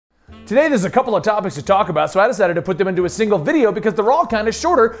Today there's a couple of topics to talk about, so I decided to put them into a single video because they're all kind of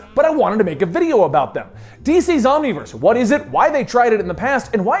shorter, but I wanted to make a video about them. DC's Omniverse, what is it, why they tried it in the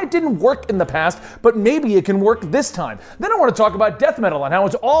past, and why it didn't work in the past, but maybe it can work this time. Then I want to talk about death metal and how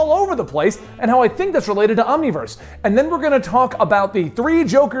it's all over the place, and how I think that's related to Omniverse. And then we're going to talk about the 3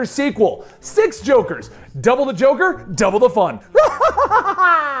 Jokers sequel. 6 Jokers. Double the Joker, double the fun.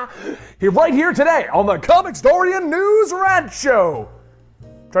 Right here today on the Comicstorian News Rant Show.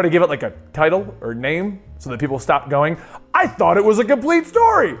 Try to give it like a title or name so that people stop going, I thought it was a complete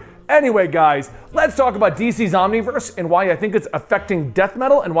story. Anyway, guys, let's talk about DC's Omniverse and why I think it's affecting death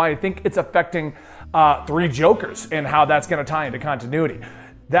metal and why I think it's affecting 3 Jokers and how that's going to tie into continuity.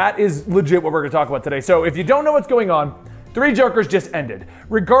 That is legit what we're going to talk about today. So if you don't know what's going on, 3 Jokers just ended.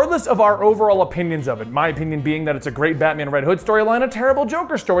 Regardless of our overall opinions of it, my opinion being that it's a great Batman Red Hood storyline, a terrible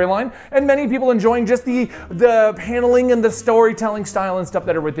Joker storyline, and many people enjoying just the paneling and the storytelling style and stuff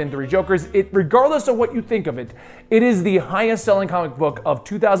that are within 3 Jokers. Regardless of what you think of it, it is the highest selling comic book of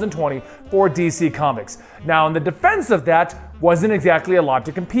 2020 for DC Comics. Now, in the defense of that, wasn't exactly a lot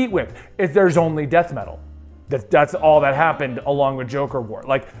to compete with. There's only death metal. That's all that happened along with Joker War.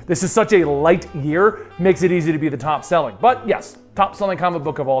 Like, this is such a light year, makes it easy to be the top selling. But yes, top selling comic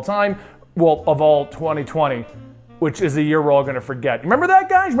book of all time, well, of all 2020, which is a year we're all gonna forget. Remember that,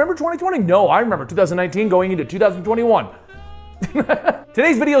 guys? Remember 2020? No, I remember 2019 going into 2021.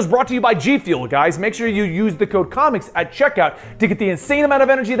 Today's video is brought to you by G Fuel, guys. Make sure you use the code COMICS at checkout to get the insane amount of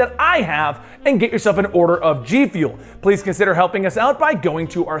energy that I have and get yourself an order of G Fuel. Please consider helping us out by going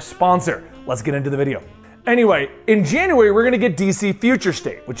to our sponsor. Let's get into the video. Anyway, in January, we're going to get DC Future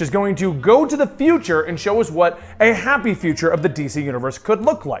State, which is going to go to the future and show us what a happy future of the DC universe could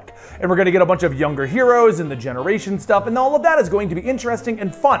look like. And we're going to get a bunch of younger heroes and the generation stuff, and all of that is going to be interesting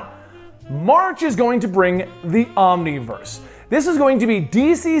and fun. March is going to bring the Omniverse. This is going to be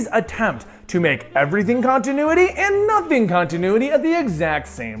DC's attempt to make everything continuity and nothing continuity at the exact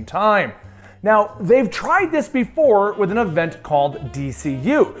same time. Now, they've tried this before with an event called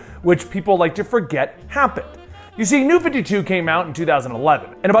DCU, which people like to forget happened. You see, New 52 came out in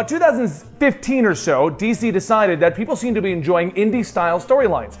 2011, and about 2015 or so, DC decided that people seemed to be enjoying indie-style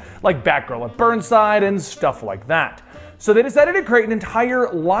storylines, like Batgirl at Burnside and stuff like that. So they decided to create an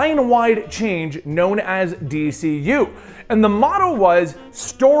entire line-wide change known as DCU. And the motto was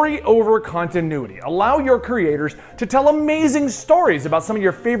story over continuity. Allow your creators to tell amazing stories about some of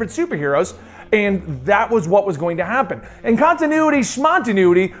your favorite superheroes, and that was what was going to happen. And continuity,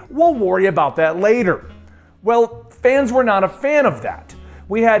 schmontinuity, we'll worry about that later. Well, fans were not a fan of that.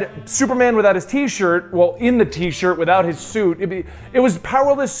 We had Superman without his t-shirt, well, in the t-shirt without his suit. It was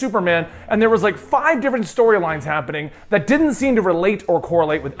powerless Superman, and there was like 5 different storylines happening that didn't seem to relate or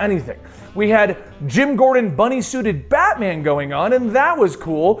correlate with anything. We had Jim Gordon bunny-suited Batman going on, and that was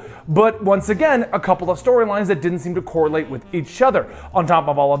cool, but once again, a couple of storylines that didn't seem to correlate with each other. On top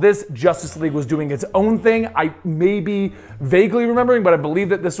of all of this, Justice League was doing its own thing. I may be vaguely remembering, but I believe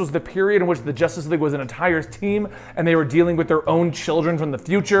that this was the period in which the Justice League was an entire team, and they were dealing with their own children from the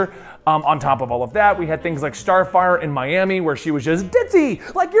future. On top of all of that, we had things like Starfire in Miami, where she was just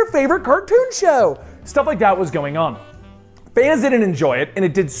ditzy, like your favorite cartoon show. Stuff like that was going on. Fans didn't enjoy it, and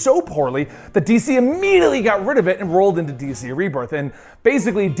it did so poorly that DC immediately got rid of it and rolled into DC Rebirth. And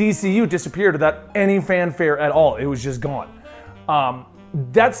basically, DCU disappeared without any fanfare at all. It was just gone.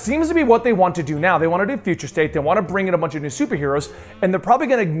 That seems to be what they want to do now. They want to do Future State, they want to bring in a bunch of new superheroes, and they're probably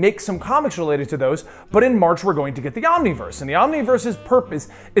going to make some comics related to those, but in March we're going to get the Omniverse. And the Omniverse's purpose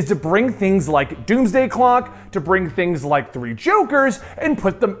is to bring things like Doomsday Clock, to bring things like 3 Jokers, and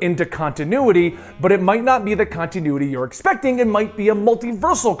put them into continuity, but it might not be the continuity you're expecting, it might be a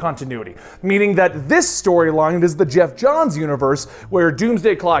multiversal continuity, meaning that this storyline is the Jeff Johns universe, where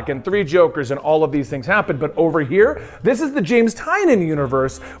Doomsday Clock and 3 Jokers and all of these things happen, but over here, this is the James Tynion universe,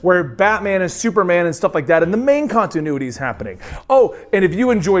 where Batman and Superman and stuff like that, and the main continuity is happening. Oh, and if you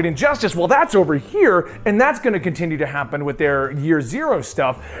enjoyed Injustice, well, that's over here, and that's going to continue to happen with their Year Zero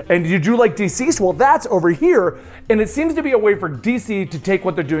stuff. And did you like DCeased? Well, that's over here. And it seems to be a way for DC to take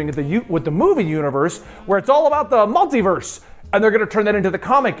what they're doing with the movie universe, where it's all about the multiverse, and they're going to turn that into the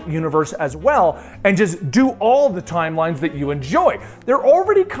comic universe as well, and just do all the timelines that you enjoy. They're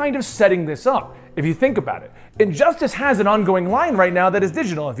already kind of setting this up, if you think about it. Injustice has an ongoing line right now that is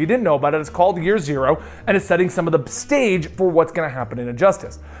digital. If you didn't know about it, it's called Year Zero, and it's setting some of the stage for what's going to happen in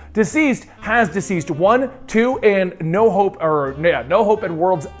Injustice. DCeased has DCeased 1, 2, and No Hope and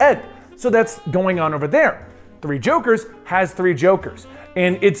World's End. So that's going on over there. Three Jokers has three Jokers.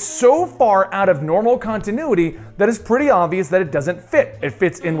 And it's so far out of normal continuity that it's pretty obvious that it doesn't fit. It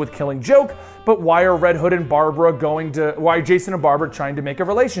fits in with Killing Joke, but why are Red Hood and Barbara why are Jason and Barbara trying to make a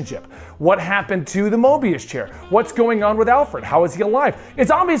relationship? What happened to the Mobius chair? What's going on with Alfred? How is he alive?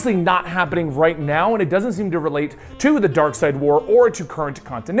 It's obviously not happening right now, and it doesn't seem to relate to the Darkseid War or to current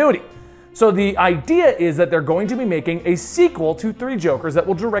continuity. So the idea is that they're going to be making a sequel to Three Jokers that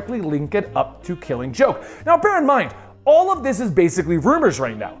will directly link it up to Killing Joke. Now bear in mind, all of this is basically rumors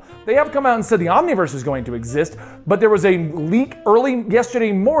right now. They have come out and said the Omniverse is going to exist, but there was a leak early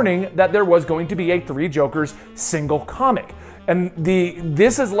yesterday morning that there was going to be a Three Jokers single comic. And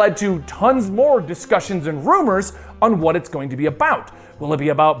this has led to tons more discussions and rumors on what it's going to be about. Will it be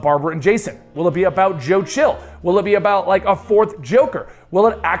about Barbara and Jason? Will it be about Joe Chill? Will it be about like a fourth Joker? Will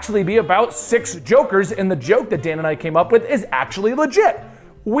it actually be about 6 Jokers and the joke that Dan and I came up with is actually legit?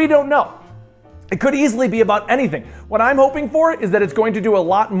 We don't know. It could easily be about anything. What I'm hoping for is that it's going to do a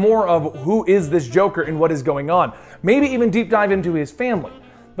lot more of who is this Joker and what is going on. Maybe even deep dive into his family.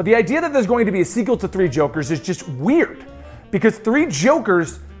 But the idea that there's going to be a sequel to Three Jokers is just weird. Because Three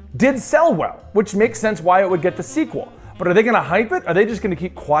Jokers did sell well, which makes sense why it would get the sequel. But are they going to hype it? Are they just going to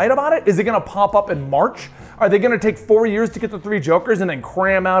keep quiet about it? Is it going to pop up in March? Are they going to take 4 years to get the Three Jokers and then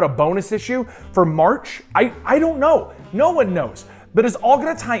cram out a bonus issue for March? I don't know. No one knows. But it's all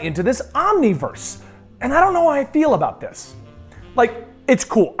going to tie into this Omniverse. And I don't know how I feel about this. Like, it's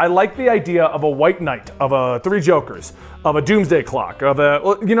cool. I like the idea of a White Knight, of a Three Jokers, of a Doomsday Clock, of a,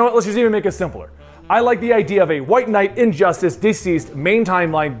 well, you know what, let's just even make it simpler. I like the idea of a White Knight, Injustice, Deceased, main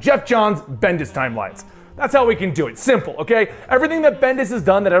timeline, Jeff Johns, Bendis timelines. That's how we can do it. Simple, okay? Everything that Bendis has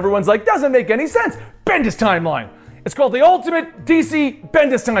done that everyone's like, doesn't make any sense. Bendis timeline. It's called the Ultimate DC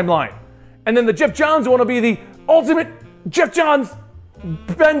Bendis timeline. And then the Jeff Johns one will be the Ultimate Jeff Johns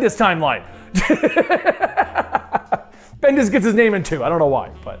Bendis timeline. Bendis gets his name in 2. I don't know why,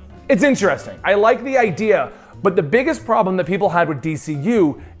 but it's interesting. I like the idea, but the biggest problem that people had with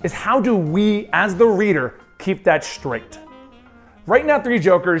DCU is how do we, as the reader, keep that straight? Right now, Three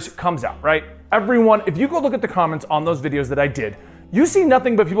Jokers comes out, right? Everyone, if you go look at the comments on those videos that I did, you see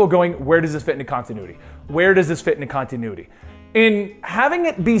nothing but people going, where does this fit into continuity? Where does this fit into continuity? In having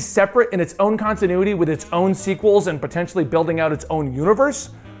it be separate in its own continuity with its own sequels and potentially building out its own universe,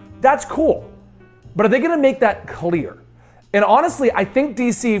 that's cool. But are they going to make that clear? And honestly, I think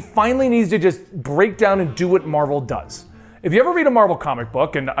DC finally needs to just break down and do what Marvel does. If you ever read a Marvel comic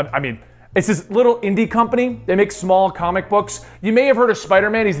book, and I mean, it's this little indie company. They make small comic books. You may have heard of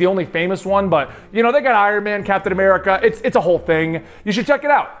Spider-Man. He's the only famous one, but you know, they got Iron Man, Captain America. It's a whole thing. You should check it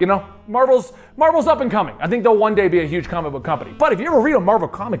out. You know, Marvel's up and coming. I think they'll one day be a huge comic book company. But if you ever read a Marvel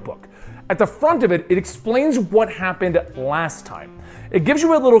comic book, at the front of it, it explains what happened last time. It gives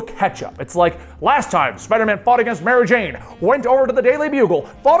you a little catch-up. It's like, last time, Spider-Man fought against Mary Jane, went over to the Daily Bugle,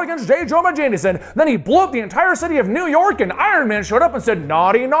 fought against J. Jonah Jameson, then he blew up the entire city of New York, and Iron Man showed up and said,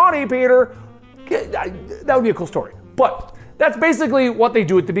 naughty, naughty, Peter. That would be a cool story. But that's basically what they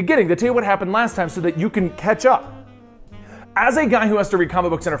do at the beginning. They tell you what happened last time so that you can catch up. As a guy who has to read comic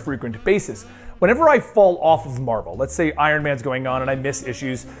books on a frequent basis, whenever I fall off of Marvel, let's say Iron Man's going on and I miss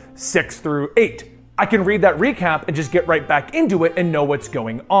issues 6 through 8, I can read that recap and just get right back into it and know what's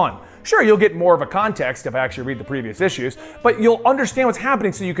going on. Sure, you'll get more of a context if I actually read the previous issues, but you'll understand what's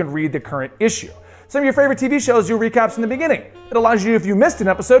happening so you can read the current issue. Some of your favorite TV shows do recaps in the beginning. It allows you, if you missed an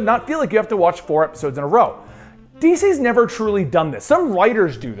episode, not feel like you have to watch 4 episodes in a row. DC's never truly done this. Some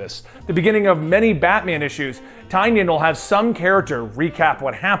writers do this. The beginning of many Batman issues, Tynion will have some character recap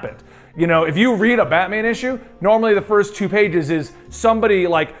what happened. You know, if you read a Batman issue, normally the first 2 pages is somebody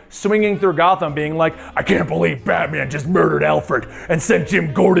like swinging through Gotham being like, I can't believe Batman just murdered Alfred and sent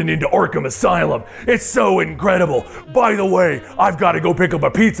Jim Gordon into Arkham Asylum. It's so incredible. By the way, I've got to go pick up a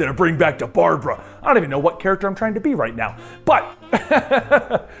pizza to bring back to Barbara. I don't even know what character I'm trying to be right now. But,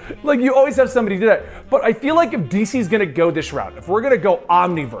 like, you always have somebody do that. But I feel like if DC's gonna go this route, if we're gonna go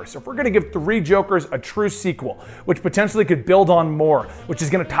Omniverse, if we're gonna give Three Jokers a true sequel, which potentially could build on more, which is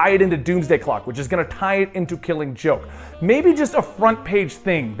gonna tie it into Doomsday Clock, which is gonna tie it into Killing Joke, maybe just a front page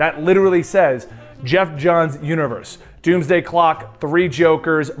thing that literally says Jeff Johns' universe, Doomsday Clock, Three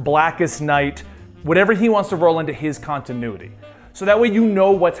Jokers, Blackest Night, whatever he wants to roll into his continuity. So that way you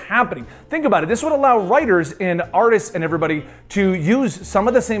know what's happening. Think about it. This would allow writers and artists and everybody to use some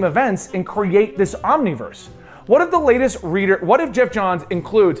of the same events and create this Omniverse. What if the latest reader, what if Jeff Johns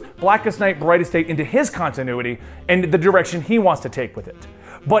includes Blackest Night, Brightest Day into his continuity and the direction he wants to take with it?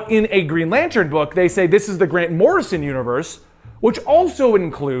 But in a Green Lantern book, they say this is the Grant Morrison universe, which also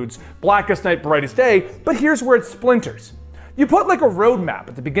includes Blackest Night, Brightest Day, but here's where it splinters. You put like a roadmap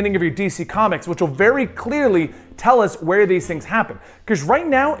at the beginning of your DC Comics, which will very clearly tell us where these things happen. Because right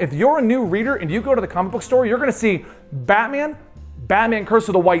now, if you're a new reader and you go to the comic book store, you're going to see Batman, Batman Curse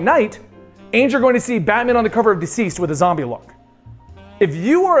of the White Knight, and you're going to see Batman on the cover of Deceased with a zombie look. If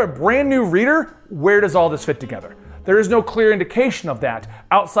you are a brand new reader, where does all this fit together? There is no clear indication of that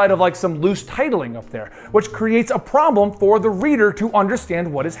outside of like some loose titling up there, which creates a problem for the reader to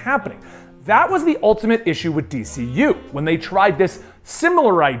understand what is happening. That was the ultimate issue with DCU when they tried this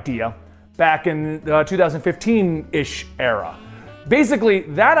similar idea back in the 2015-ish era. Basically,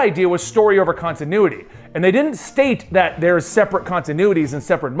 that idea was story over continuity, and they didn't state that there's separate continuities and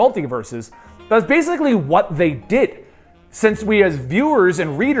separate multiverses. That's basically what they did. Since we as viewers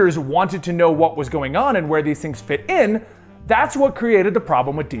and readers wanted to know what was going on and where these things fit in, that's what created the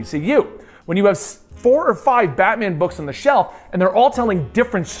problem with DCU. When you have 4 or 5 Batman books on the shelf and they're all telling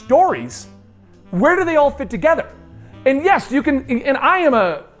different stories, where do they all fit together? And yes, you can, and I am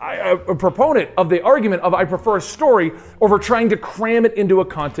a proponent of the argument of I prefer a story over trying to cram it into a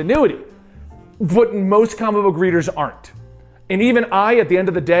continuity. But most comic book readers aren't. And even I, at the end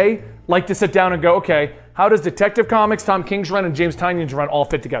of the day, like to sit down and go, okay, how does Detective Comics, Tom King's run, and James Tynion's run all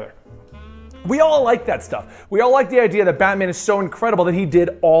fit together? We all like that stuff. We all like the idea that Batman is so incredible that he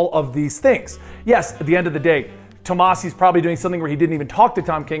did all of these things. Yes, at the end of the day, Tomasi's probably doing something where he didn't even talk to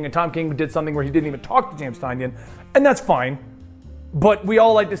Tom King, and Tom King did something where he didn't even talk to James Tynion, and that's fine. But we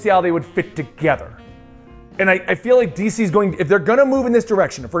all like to see how they would fit together. And I feel like DC's going, if they're gonna move in this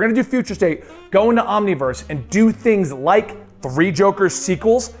direction, if we're gonna do Future State, go into Omniverse and do things like 3 Joker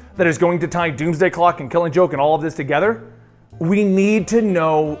sequels that is going to tie Doomsday Clock and Killing Joke and all of this together, we need to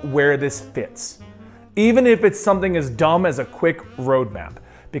know where this fits. Even if it's something as dumb as a quick roadmap.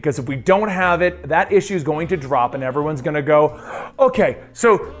 Because if we don't have it, that issue is going to drop and everyone's going to go, okay,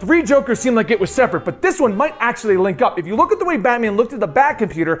 so 3 Jokers seem like it was separate, but this one might actually link up. If you look at the way Batman looked at the Bat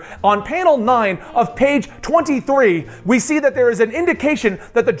computer, on panel 9 of page 23, we see that there is an indication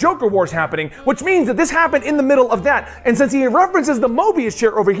that the Joker War is happening, which means that this happened in the middle of that. And since he references the Mobius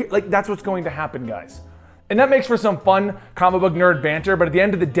chair over here, like that's what's going to happen, guys. And that makes for some fun comic book nerd banter, but at the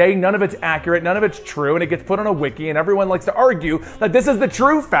end of the day, none of it's accurate, none of it's true, and it gets put on a wiki, and everyone likes to argue that this is the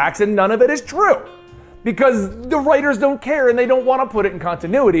true facts, and none of it is true. Because the writers don't care, and they don't want to put it in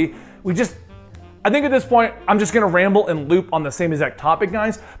continuity. I think at this point, I'm just going to ramble and loop on the same exact topic,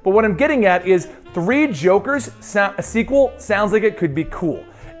 guys, but what I'm getting at is 3 Jokers, a sequel sounds like it could be cool.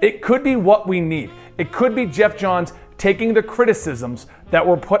 It could be what we need. It could be Jeff Johns taking the criticisms that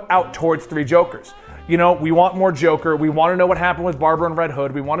were put out towards 3 Jokers. You know, we want more Joker. We want to know what happened with Barbara and Red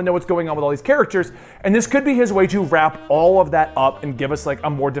Hood. We want to know what's going on with all these characters. And this could be his way to wrap all of that up and give us like a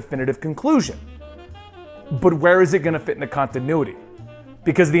more definitive conclusion. But where is it going to fit in the continuity?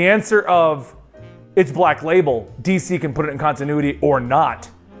 Because the answer of it's Black Label, DC can put it in continuity or not,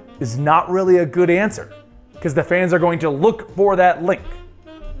 is not really a good answer. Because the fans are going to look for that link.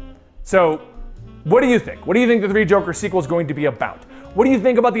 So, what do you think? What do you think the 3 Joker sequel is going to be about? What do you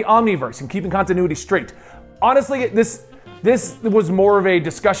think about the Omniverse and keeping continuity straight? Honestly, this was more of a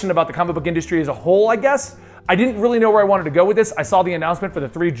discussion about the comic book industry as a whole, I guess. I didn't really know where I wanted to go with this. I saw the announcement for the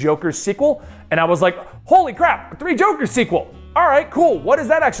 3 Jokers sequel, and I was like, holy crap, a 3 Jokers sequel. All right, cool. What does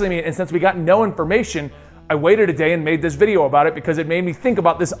that actually mean? And since we got no information, I waited a day and made this video about it because it made me think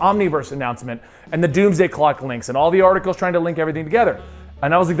about this Omniverse announcement and the Doomsday Clock links and all the articles trying to link everything together.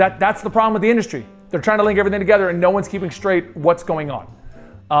 And I was like, that's the problem with the industry. They're trying to link everything together and no one's keeping straight what's going on.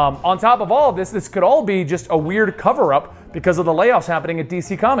 On top of all of this could all be just a weird cover-up because of the layoffs happening at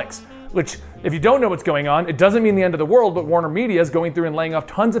DC Comics, which, if you don't know what's going on, it doesn't mean the end of the world, but Warner Media is going through and laying off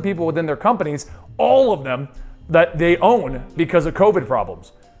tons of people within their companies, all of them that they own because of COVID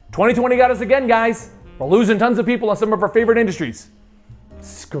problems. 2020 got us again, guys. We're losing tons of people in some of our favorite industries.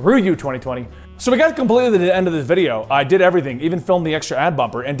 Screw you, 2020. So we got completely to the end of this video. I did everything, even filmed the extra ad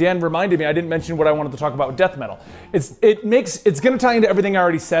bumper, and Dan reminded me I didn't mention what I wanted to talk about with death metal. It's gonna tie into everything I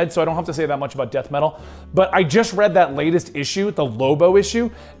already said, so I don't have to say that much about death metal, but I just read that latest issue, the Lobo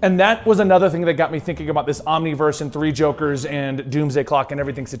issue, and that was another thing that got me thinking about this Omniverse and 3 Jokers and Doomsday Clock and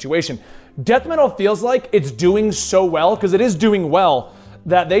everything situation. Death metal feels like it's doing so well, because it is doing well,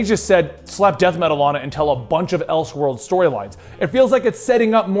 that they just said, slap death metal on it and tell a bunch of Elseworld storylines. It feels like it's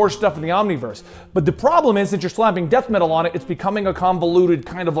setting up more stuff in the Omniverse. But the problem is that you're slapping death metal on it, it's becoming a convoluted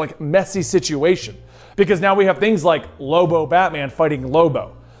kind of like messy situation. Because now we have things like Lobo Batman fighting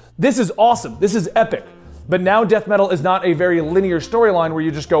Lobo. This is awesome, this is epic. But now death metal is not a very linear storyline where you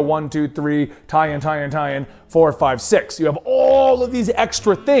just go 1, 2, 3, tie in, 4, 5, 6. You have all of these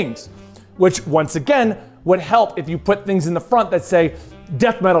extra things, which once again would help if you put things in the front that say,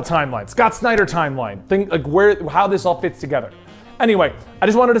 Death Metal timeline, Scott Snyder timeline, how this all fits together. Anyway, I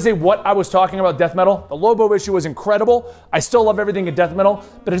just wanted to say what I was talking about Death Metal. The Lobo issue was incredible. I still love everything in Death Metal,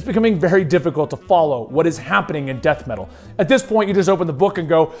 but it's becoming very difficult to follow what is happening in Death Metal. At this point, you just open the book and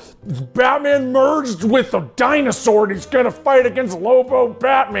go, Batman merged with a dinosaur and he's gonna fight against Lobo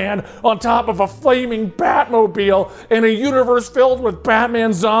Batman on top of a flaming Batmobile in a universe filled with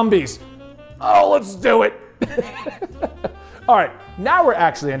Batman zombies. Oh, let's do it. All right, now we're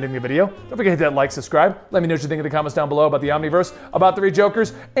actually ending the video. Don't forget to hit that like, subscribe. Let me know what you think in the comments down below about the Omniverse, about the 3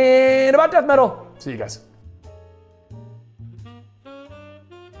 Jokers, and about Death Metal. See you guys.